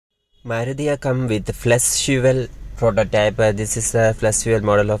Maruti come with flex fuel prototype. This is a flex fuel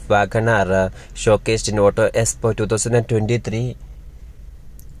model of Wagon showcased in Auto Expo 2023.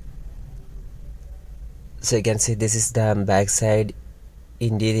 So you can see this is the backside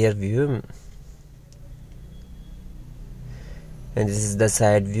interior view, and this is the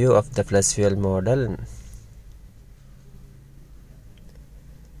side view of the flex fuel model.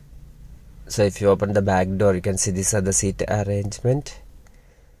 So if you open the back door, you can see these are the seat arrangement.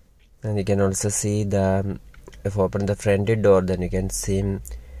 And you can also see if you open the front door, then you can see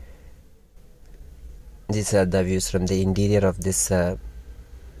these are the views from the interior of this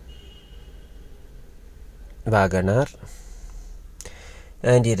Wagon.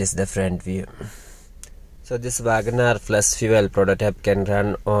 And here is the front view. So this Wagon flex fuel prototype can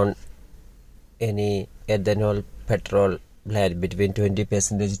run on any ethanol petrol blend between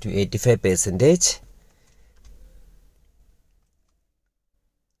 20% to 85%.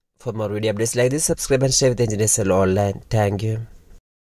 For more video updates like this, subscribe and share with Engineers Online. Thank you.